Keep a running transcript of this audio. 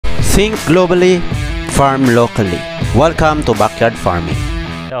Think globally, farm locally. Welcome to Backyard Farming.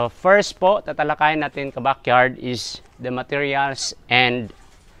 So first po, tatalakayin natin ka-backyard is the materials and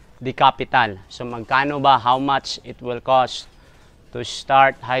the capital. So magkano ba, how much it will cost to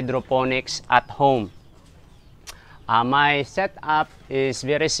start hydroponics at home. My setup is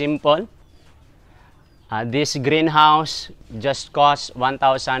very simple. This greenhouse just costs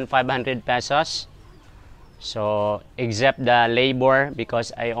 1,500 pesos. So except the labor, because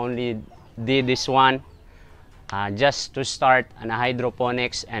I only did this one just to start an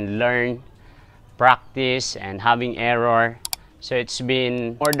hydroponics and learn, practice, and having error. So it's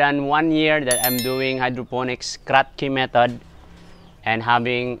been more than 1 year that I'm doing hydroponics Kratky method and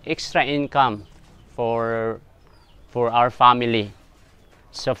having extra income for our family.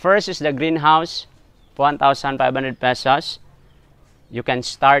 So first is the greenhouse, 1,500 pesos. You can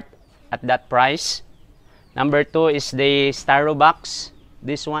start at that price. Number 2 is the styro box,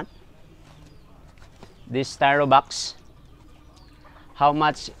 this one. This styro box. How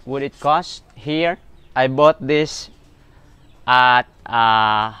much would it cost? Here, I bought this at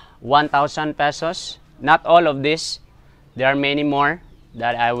 1,000 pesos. Not all of this. There are many more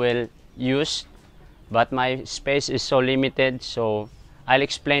that I will use, but my space is so limited, so I'll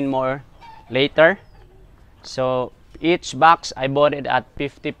explain more later. So each box, I bought it at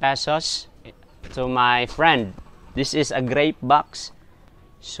 50 pesos. To my friend, this is a grape box,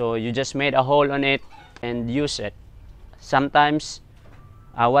 so you just made a hole on it and use it. Sometimes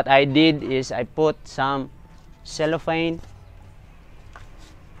what I did is I put some cellophane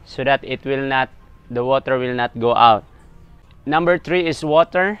so that the water will not go out. Number 3 is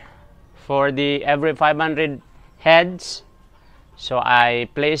water for the every 500 heads, so I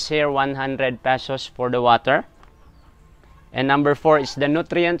place here 100 pesos for the water. And number 4 is the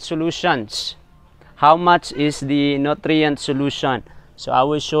nutrient solutions. How much is the nutrient solution? So I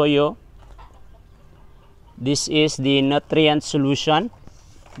will show you. This is the nutrient solution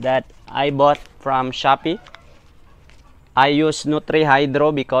that I bought from Shopee. I use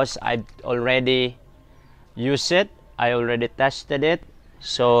Nutri-Hydro because I already used it. I already tested it.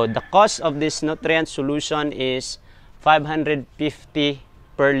 So the cost of this nutrient solution is 550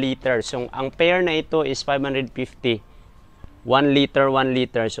 per liter. So ang pair na ito is 550. 1 liter, 1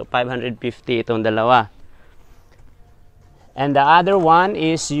 liter. So 550 itong dalawa. And the other one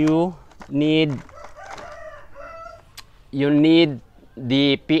is you need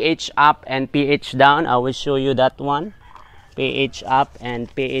the pH up and pH down. I will show you that one. pH up and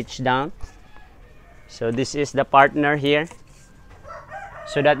pH down. So this is the partner here,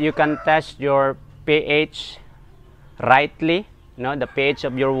 so that you can test your pH rightly, the pH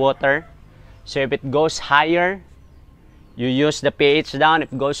of your water. So if it goes higher, you use the pH down.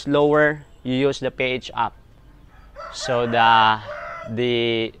 If it goes lower, you use the pH up. So the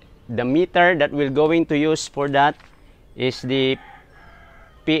meter that we're going to use for that is the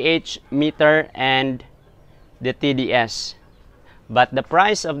pH meter and the TDS. But the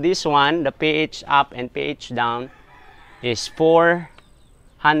price of this one, the pH up and pH down, is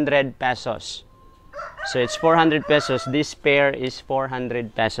 400 pesos. So it's 400 pesos. This pair is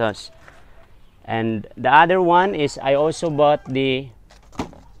 400 pesos. And the other one is I also bought the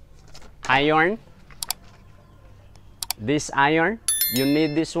iron. This iron, you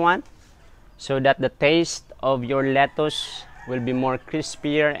need this one so that the taste of your lettuce will be more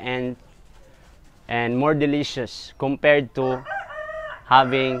crispier and more delicious compared to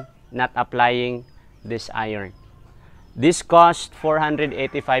not applying this iron. This cost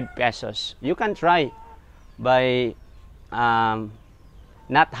 485 pesos. You can try by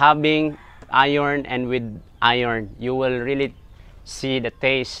not having iron, and with iron you will really see the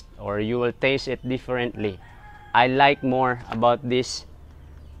taste, or you will taste it differently. I like more about this,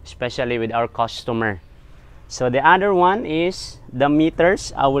 especially with our customer. So the other one is the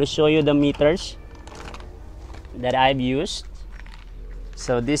meters. I will show you the meters that I've used.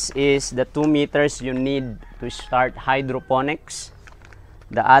 So this is the 2 meters you need to start hydroponics.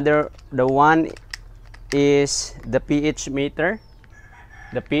 The one is the pH meter.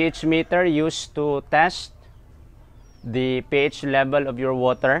 The pH meter used to test the pH level of your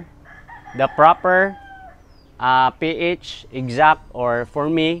water. The proper pH exact, or for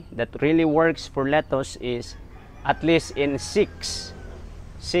me, that really works for lettuce is at least in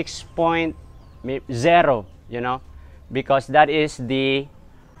 6.0, because that is the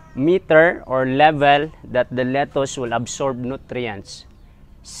meter or level that the lettuce will absorb nutrients,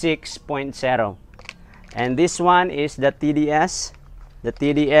 6.0. And this one is the TDS. The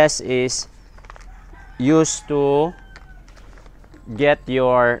TDS is used to get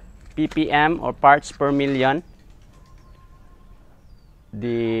your ppm or parts per million.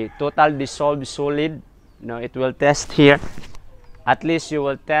 the total dissolved solid. It will test here. At least you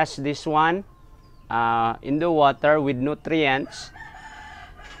will test this one in the water with nutrients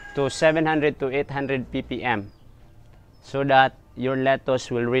to 700 to 800 ppm, so that your lettuce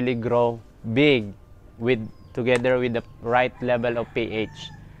will really grow big together with the right level of pH.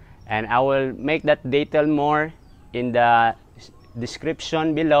 And I will make that detail more in the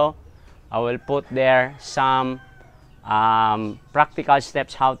description below. I will put there some practical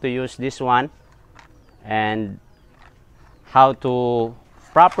steps how to use this one and how to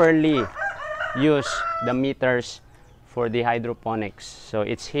properly use the meters for the hydroponics. So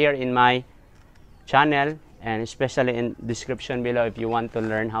it's here in my channel, and especially in description below if you want to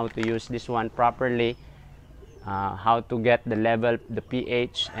learn how to use this one properly, how to get the level, the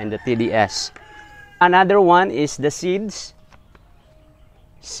pH, and the TDS. Another one is the seeds.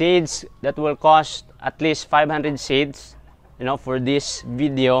 Seeds that will cost at least 500 seeds. For this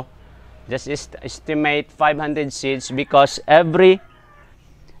video, just estimate 500 seeds, because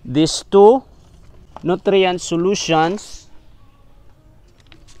these two nutrient solutions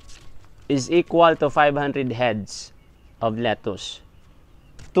is equal to 500 heads of lettuce.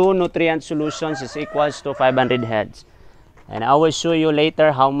 2 nutrient solutions is equals to 500 heads. And I will show you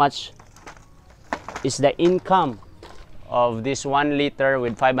later how much is the income of this 1 liter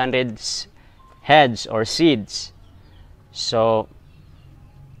with 500 heads or seeds. So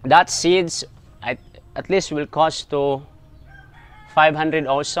that seeds at least will cost to 500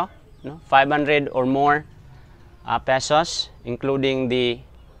 also, 500 or more pesos, including the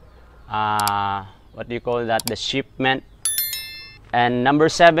what do you call that, the shipment. And number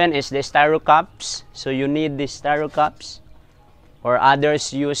 7 is the styro cups. So you need the styro cups, or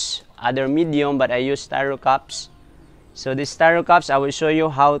others use other medium, but I use styro cups. So the styro cups, I will show you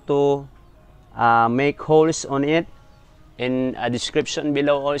how to make holes on it in a description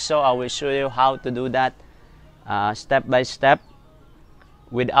below. Also I will show you how to do that step by step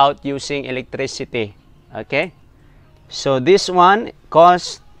without using electricity. Okay, so this one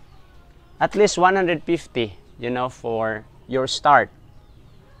costs at least 150, for your start,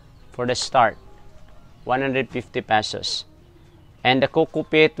 for the start, 150 pesos. And the coco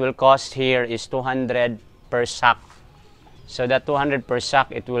pit will cost here is 200 per sack. So that 200 per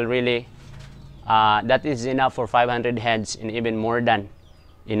sack, it will really that is enough for 500 heads, and even more than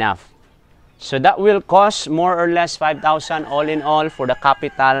enough. So that will cost more or less 5,000 all in all for the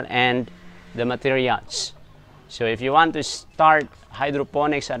capital and the materials. So if you want to start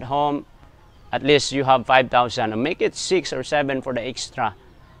hydroponics at home, at least you have 5,000. Make it 6 or 7 for the extra,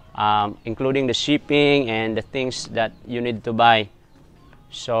 including the shipping and the things that you need to buy.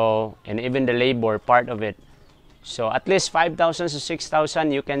 So, and even the labor part of it. So at least 5,000 to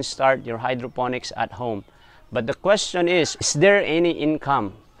 6,000 you can start your hydroponics at home. But the question is there any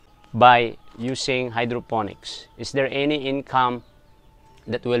income by using hydroponics? Is there any income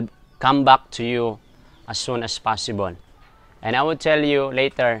that will come back to you as soon as possible? And I will tell you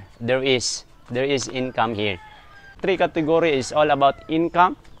later, there is income here. 3 category is all about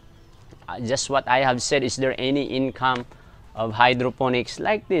income. Just what I have said, is there any income of hydroponics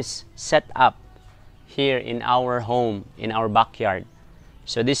like this set up here in our home, in our backyard?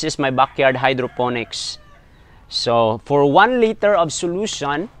 So this is my backyard hydroponics. So for 1 liter of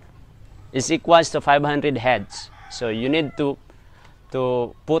solution is equals to 500 heads. So you need to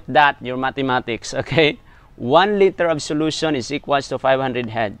put that your mathematics, okay? 1 liter of solution is equals to 500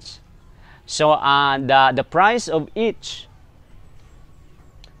 heads. So the price of each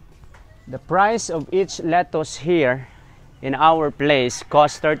lettuce here in our place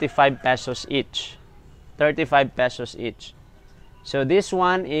costs 35 pesos each. 35 pesos each. So this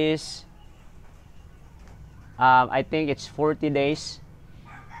one is I think it's 40 days,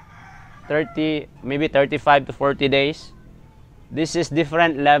 30, maybe 35 to 40 days. This is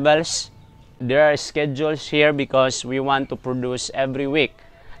different levels. There are schedules here because we want to produce every week.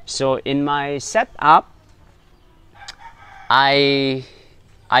 So in my setup, we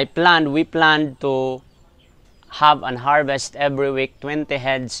planned to have and harvest every week 20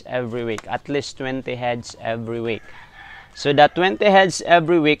 heads every week, at least 20 heads every week. So that 20 heads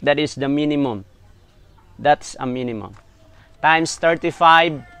every week, that is the minimum. That's a minimum. Times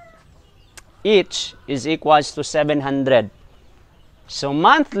 35 each is equals to 700. So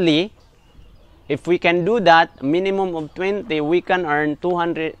monthly, if we can do that, minimum of 20, we can earn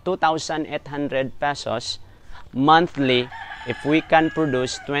 2,800 pesos monthly if we can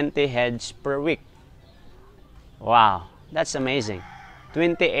produce 20 heads per week. Wow, that's amazing.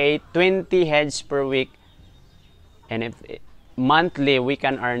 20 heads per week. And if monthly, we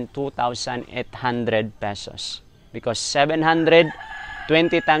can earn 2,800 pesos. Because 700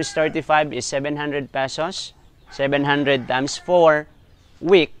 20 times 35 is 700 pesos. 700 times 4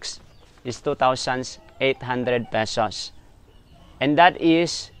 weeks is 2,800 pesos. And that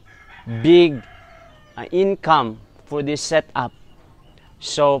is big income for this setup.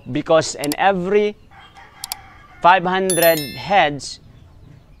 So because in every 500 heads,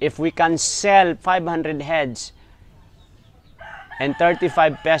 if we can sell 500 heads and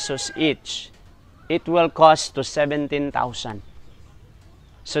 35 pesos each, it will cost to 17,000.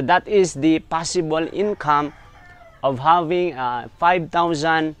 So that is the possible income of having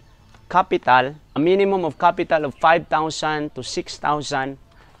 5,000 capital, a minimum of capital of 5,000 to 6,000.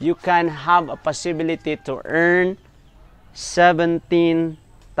 You can have a possibility to earn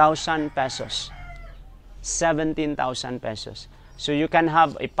 17,000 pesos. 17,000 pesos. So you can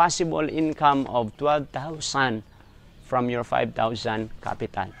have a possible income of 12,000 from your 5,000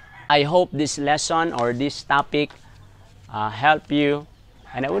 capital. I hope this lesson or this topic help you,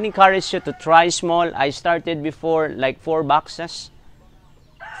 and I would encourage you to try small. I started before like 4 boxes.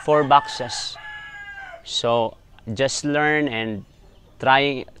 So just learn and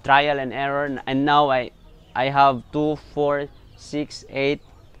trial and error, and now I have 2, 4, 6, 8,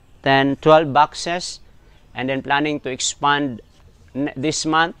 10, 12 boxes, and then planning to expand this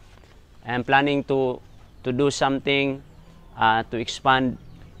month. I'm planning to do something to expand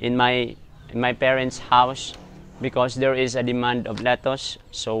in my parents' house, because there is a demand of lettuce.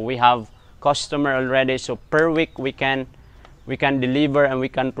 So we have customer already. So per week we can deliver and we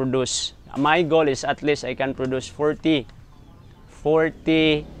can produce. My goal is at least I can produce 40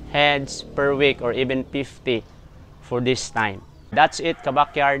 heads per week, or even 50 for this time. That's it,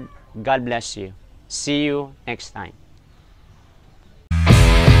 Kabackyard. God bless you. See you next time.